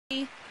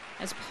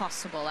as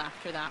possible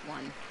after that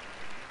one.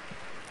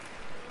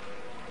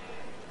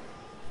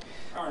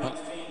 Our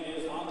next team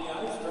is on the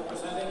ice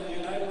representing the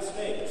United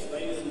States.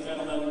 Ladies and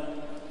gentlemen,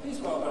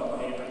 please welcome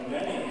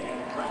Denney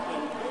and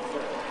Frazier.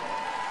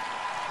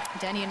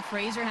 Denney and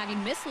Frazier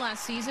having missed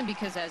last season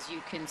because, as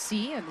you can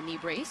see, the knee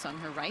brace on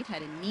her right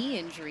had a knee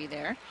injury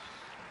there.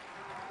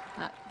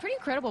 Pretty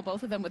incredible,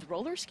 both of them with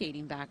roller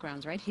skating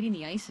backgrounds, right? Hitting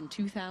the ice in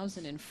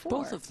 2004.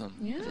 Both of them.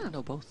 Yeah. I didn't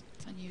know both.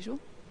 It's unusual.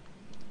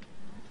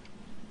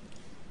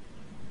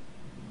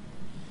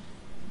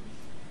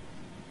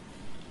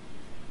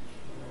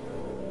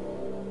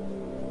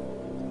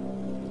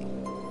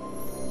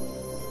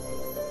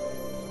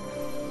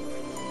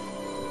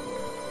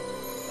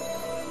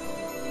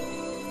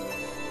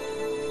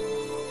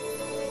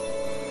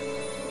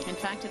 In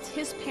fact, it's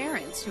his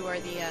parents who are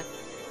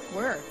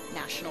were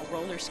national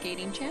roller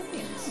skating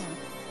champions.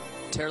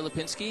 Tara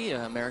Lipinski,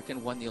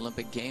 American, won the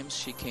Olympic Games.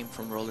 She came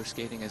from roller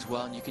skating as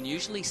well. And you can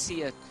usually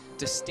see a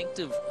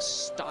distinctive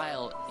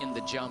style in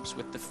the jumps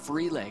with the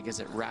free leg as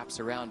it wraps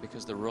around,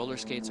 because the roller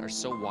skates are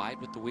so wide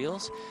with the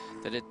wheels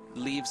that it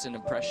leaves an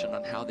impression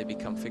on how they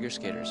become figure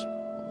skaters.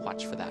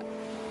 Watch for that.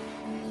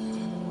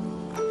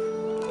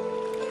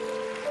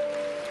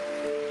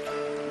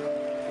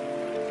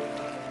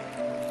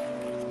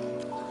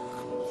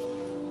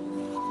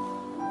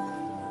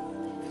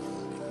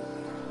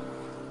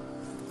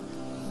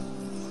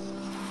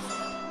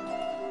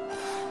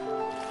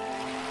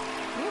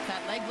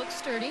 Leg looks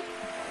sturdy.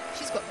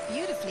 She's got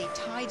beautifully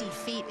tidy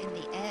feet in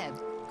the air.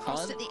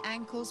 Crossed at the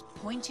ankles,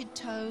 pointed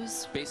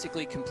toes.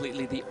 Basically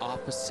completely the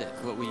opposite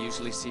of what we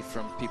usually see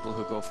from people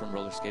who go from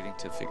roller skating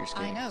to figure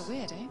skating. I know,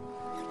 weird, eh?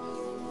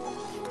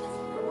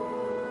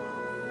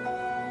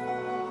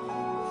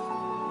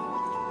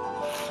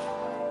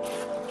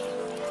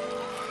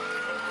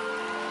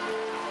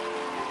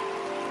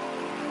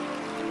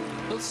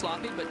 A little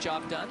sloppy, but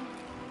job done.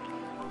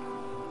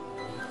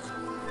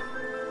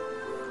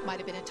 Might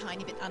have been a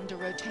tiny bit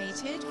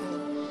under-rotated.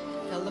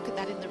 They'll look at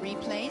that in the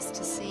replays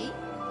to see.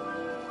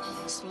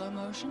 Slow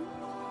motion.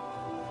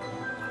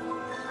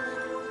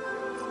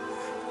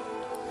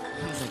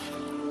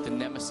 The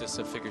nemesis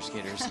of figure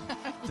skaters,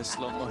 the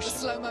slow motion. The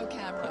slow-mo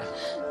camera.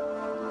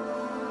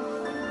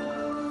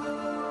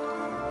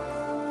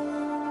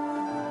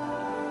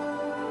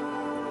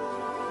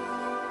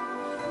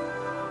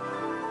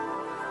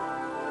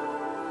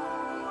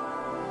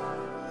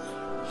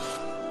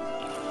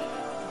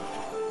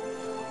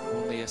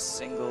 A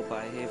single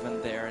by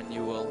Haven there, and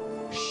you will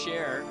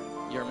share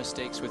your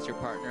mistakes with your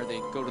partner. They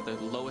go to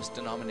the lowest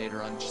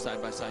denominator on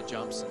side-by-side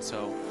jumps, and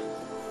so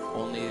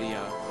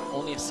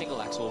only a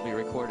single axel will be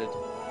recorded.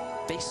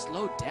 They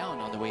slowed down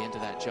on the way into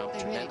that jump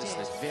tremendously.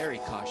 Really did. Very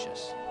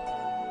cautious.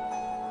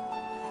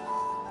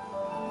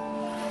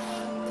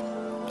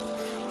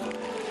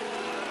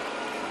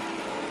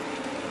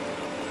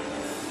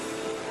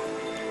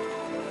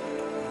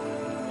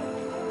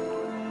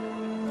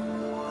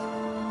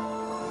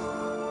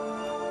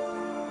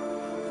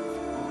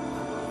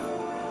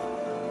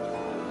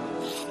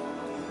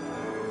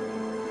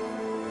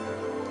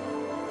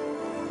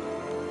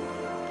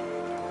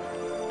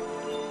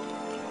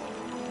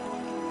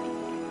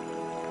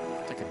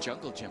 Like a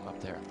jungle gym up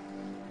there.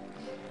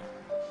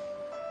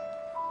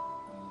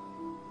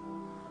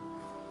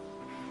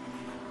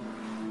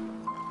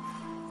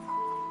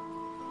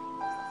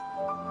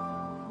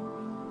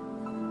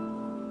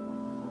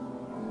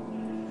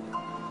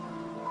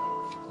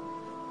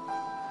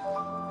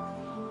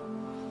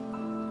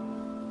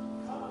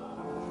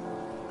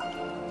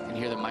 You can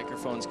hear the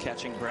microphones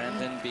catching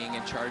Brandon being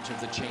in charge of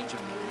the change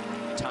of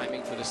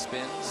timing for the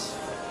spins,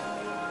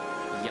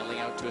 yelling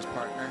out to his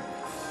partner.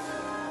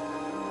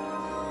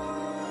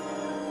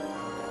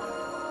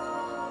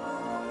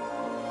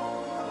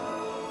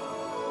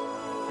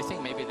 I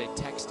think maybe they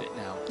text it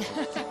now.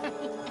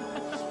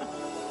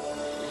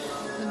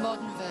 The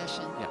modern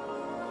version. Yeah.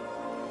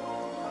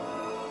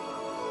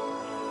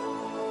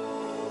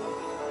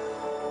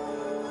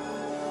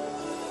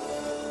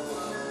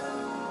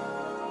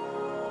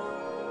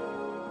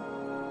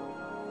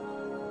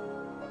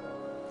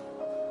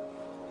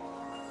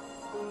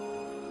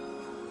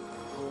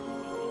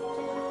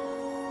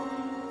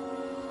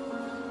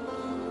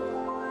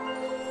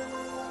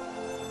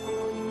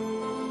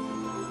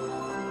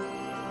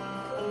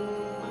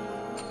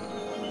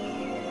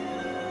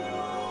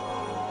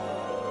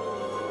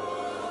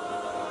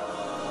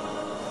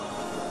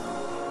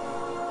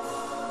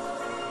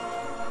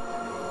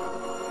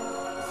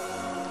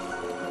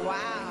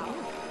 Wow.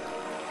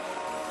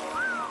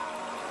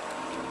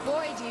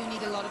 Boy, do you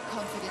need a lot of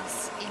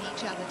confidence in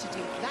each other to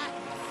do that.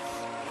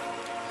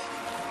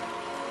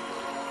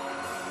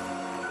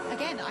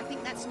 Again, I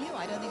think that's new.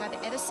 I don't think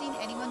I've ever seen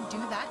anyone do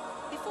that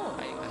before.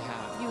 I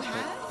have. You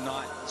have? But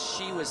not.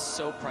 She was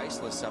so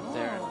priceless up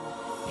there.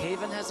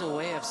 Haven has a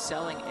way of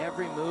selling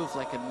every move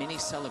like a mini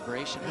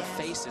celebration. Her Yes.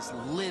 face is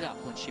lit up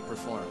when she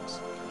performs.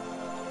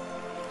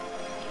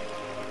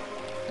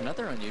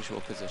 Another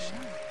unusual position.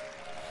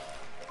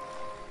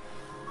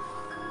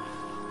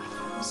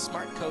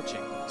 Smart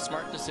coaching,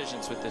 smart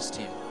decisions with this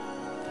team.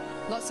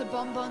 Lots of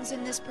bonbons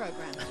in this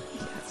program.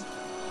 Yes.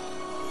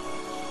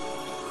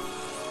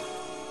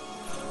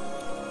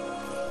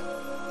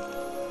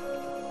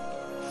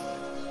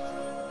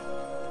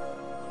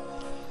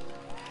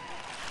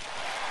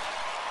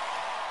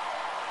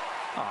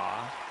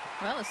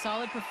 Well, a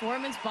solid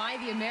performance by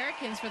the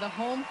Americans for the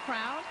home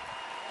crowd.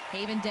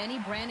 Haven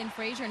Denney, Brandon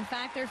Frazier. In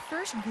fact, their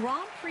first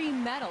Grand Prix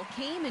medal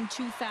came in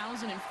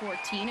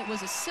 2014. It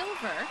was a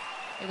silver.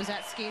 It was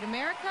at Skate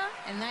America,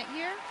 and that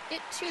year,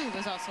 it too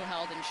was also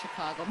held in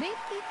Chicago.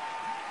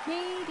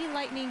 Maybe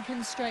lightning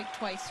can strike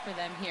twice for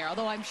them here,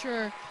 although I'm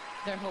sure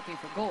they're hoping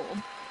for gold.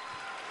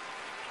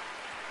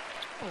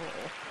 Oh,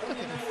 look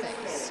at her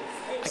face.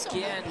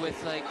 Again,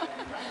 with like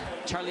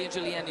Charlie and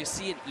Julianne, you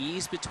see an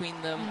ease between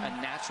them, a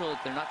natural.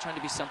 They're not trying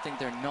to be something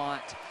they're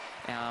not.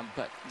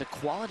 But the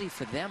quality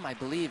for them, I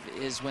believe,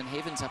 is when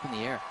Haven's up in the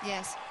air.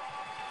 Yes.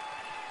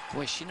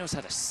 Boy, she knows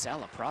how to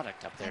sell a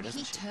product up there, And doesn't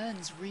he she?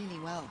 turns really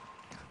well.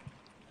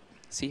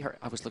 See her?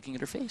 I was looking at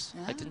her face.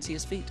 I didn't see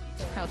his feet.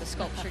 How the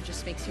sculpture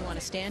just makes you want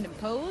to stand and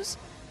pose.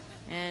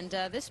 And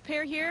this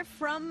pair here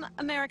from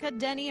America,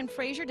 Denney and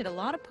Frazier, did a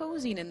lot of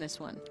posing in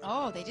this one.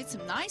 Oh, they did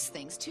some nice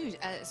things too.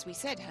 As we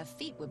said, her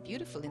feet were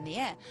beautiful in the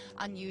air.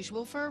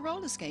 Unusual for a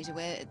roller skater,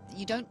 where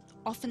you don't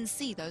often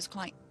see those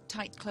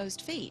tight closed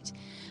feet.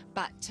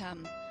 But I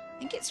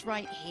think it's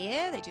right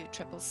here. They do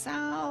triple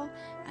sal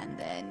and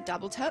then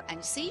double toe.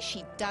 And see,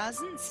 she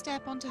doesn't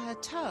step onto her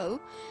toe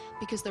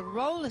because the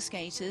roller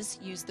skaters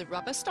use the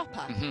rubber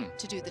stopper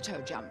to do the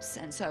toe jumps.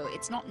 And so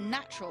it's not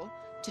natural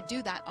to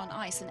do that on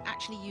ice and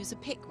actually use a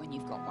pick when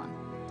you've got one.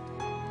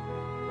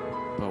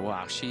 But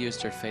wow, she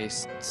used her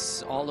face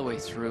all the way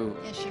through.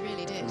 Yeah, she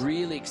really did.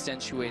 Really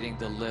accentuating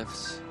the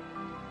lifts.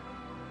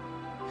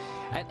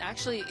 And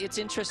actually, it's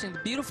interesting, the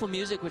beautiful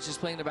music which is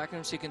playing in the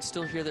background so you can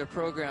still hear their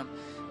program.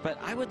 But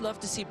I would love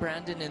to see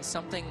Brandon in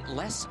something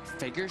less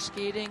figure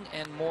skating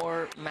and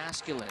more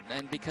masculine.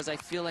 And because I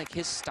feel like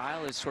his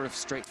style is sort of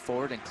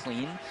straightforward and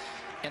clean.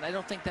 And I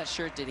don't think that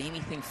shirt did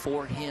anything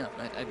for him.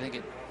 I think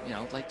it, you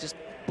know, like just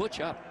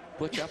butch up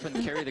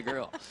and carry the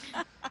girl.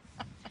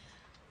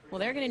 Well,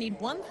 they're going to need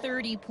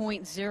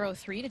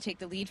 130.03 to take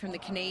the lead from the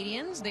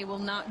Canadians. They will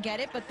not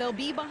get it, but they'll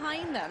be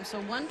behind them. So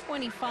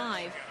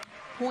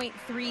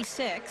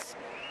 125.36.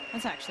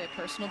 That's actually a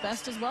personal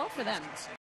best as well for them.